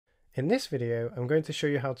In this video, I'm going to show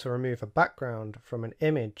you how to remove a background from an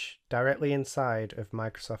image directly inside of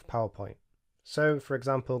Microsoft PowerPoint. So, for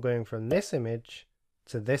example, going from this image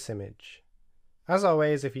to this image. As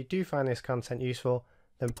always, if you do find this content useful,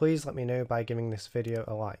 then please let me know by giving this video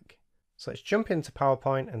a like. So let's jump into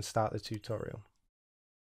PowerPoint and start the tutorial.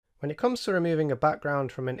 When it comes to removing a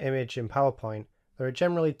background from an image in PowerPoint, there are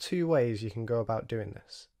generally two ways you can go about doing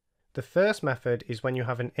this. The first method is when you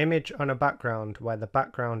have an image on a background where the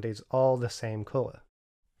background is all the same colour.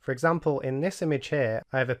 For example, in this image here,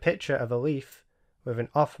 I have a picture of a leaf with an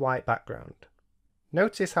off-white background.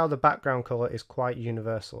 Notice how the background colour is quite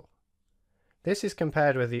universal. This is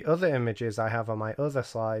compared with the other images I have on my other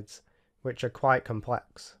slides, which are quite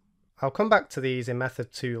complex. I'll come back to these in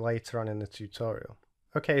method 2 later on in the tutorial.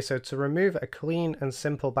 Okay, so to remove a clean and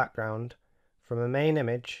simple background from a main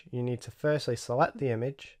image, you need to firstly select the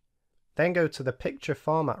image, then go to the Picture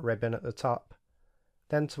Format ribbon at the top,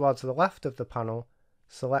 then towards the left of the panel,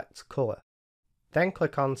 select Colour. Then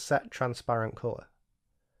click on Set Transparent Colour.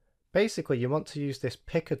 Basically, you want to use this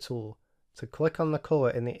picker tool to click on the colour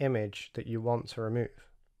in the image that you want to remove.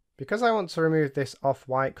 Because I want to remove this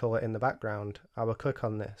off-white colour in the background, I will click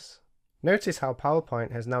on this. Notice how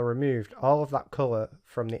PowerPoint has now removed all of that colour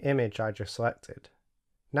from the image I just selected.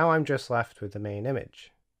 Now I'm just left with the main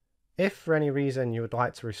image. If for any reason you would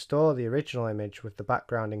like to restore the original image with the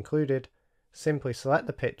background included, simply select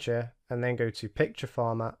the picture and then go to Picture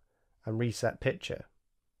Format and Reset Picture.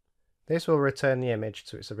 This will return the image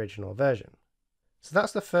to its original version. So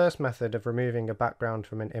that's the first method of removing a background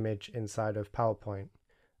from an image inside of PowerPoint.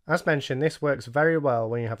 As mentioned, this works very well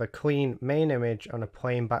when you have a clean main image on a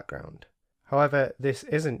plain background. However, this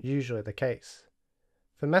isn't usually the case.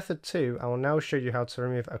 For method 2, I will now show you how to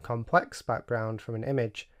remove a complex background from an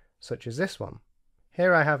image such as this one.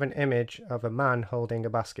 Here I have an image of a man holding a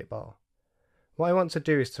basketball. What I want to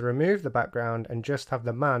do is to remove the background and just have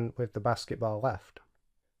the man with the basketball left.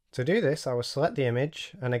 To do this, I will select the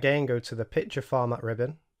image and again go to the Picture Format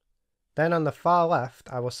ribbon. Then on the far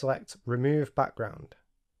left, I will select Remove Background.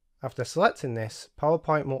 After selecting this,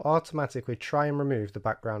 PowerPoint will automatically try and remove the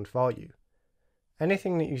background for you.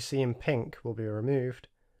 Anything that you see in pink will be removed,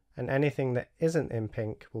 and anything that isn't in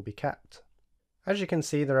pink will be kept. As you can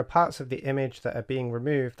see, there are parts of the image that are being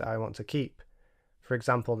removed that I want to keep, for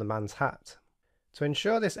example the man's hat. To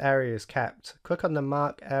ensure this area is kept, click on the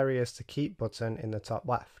Mark Areas to Keep button in the top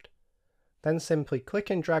left. Then simply click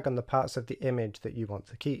and drag on the parts of the image that you want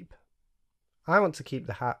to keep. I want to keep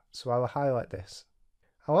the hat, so I will highlight this.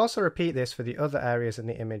 I'll also repeat this for the other areas in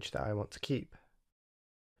the image that I want to keep.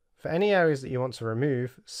 For any areas that you want to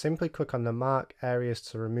remove, simply click on the Mark Areas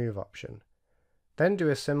to Remove option. Then do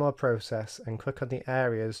a similar process and click on the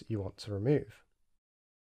areas you want to remove.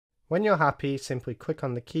 When you're happy, simply click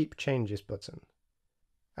on the Keep Changes button.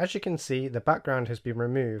 As you can see, the background has been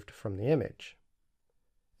removed from the image.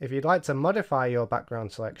 If you'd like to modify your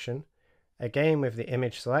background selection, again with the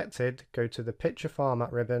image selected, go to the Picture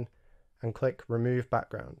Format ribbon and click Remove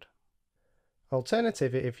Background.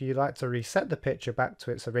 Alternatively, if you'd like to reset the picture back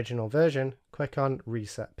to its original version, click on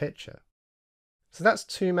Reset Picture. So that's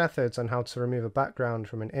two methods on how to remove a background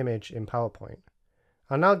from an image in PowerPoint.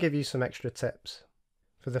 I'll now give you some extra tips.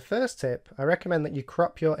 For the first tip, I recommend that you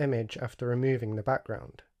crop your image after removing the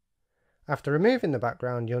background. After removing the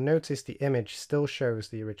background, you'll notice the image still shows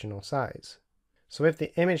the original size. So with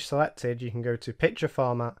the image selected, you can go to Picture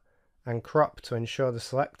Format and crop to ensure the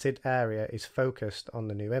selected area is focused on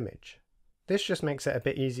the new image. This just makes it a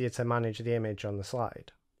bit easier to manage the image on the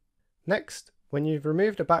slide. Next, when you've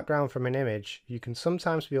removed a background from an image, you can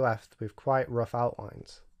sometimes be left with quite rough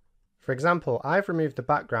outlines. For example, I've removed the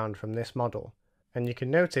background from this model, and you can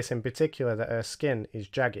notice in particular that her skin is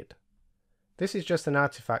jagged. This is just an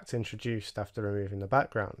artifact introduced after removing the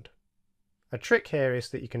background. A trick here is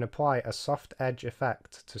that you can apply a soft edge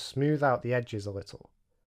effect to smooth out the edges a little.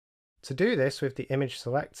 To do this, with the image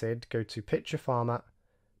selected, go to Picture Format,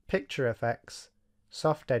 Picture Effects,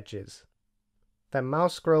 Soft Edges. Then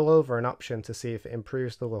mouse scroll over an option to see if it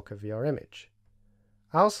improves the look of your image.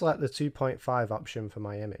 I'll select the 2.5 option for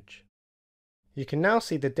my image. You can now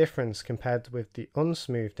see the difference compared with the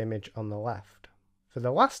unsmoothed image on the left. For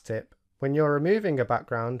the last tip, when you're removing a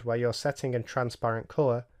background where you're setting a transparent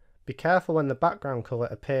colour, be careful when the background colour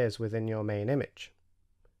appears within your main image.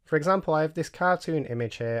 For example, I have this cartoon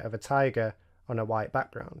image here of a tiger on a white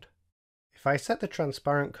background. If I set the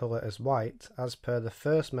transparent colour as white, as per the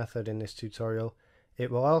first method in this tutorial, it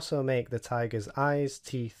will also make the tiger's eyes,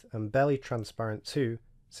 teeth and belly transparent too,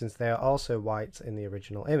 since they are also white in the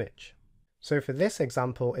original image. So for this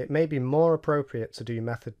example, it may be more appropriate to do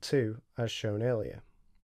method 2 as shown earlier.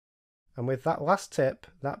 And with that last tip,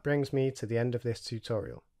 that brings me to the end of this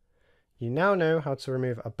tutorial. You now know how to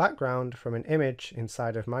remove a background from an image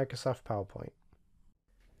inside of Microsoft PowerPoint.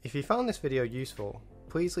 If you found this video useful,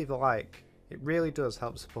 please leave a like. It really does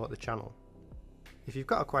help support the channel. If you've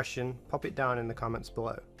got a question, pop it down in the comments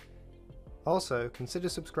below. Also, consider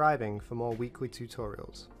subscribing for more weekly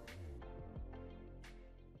tutorials.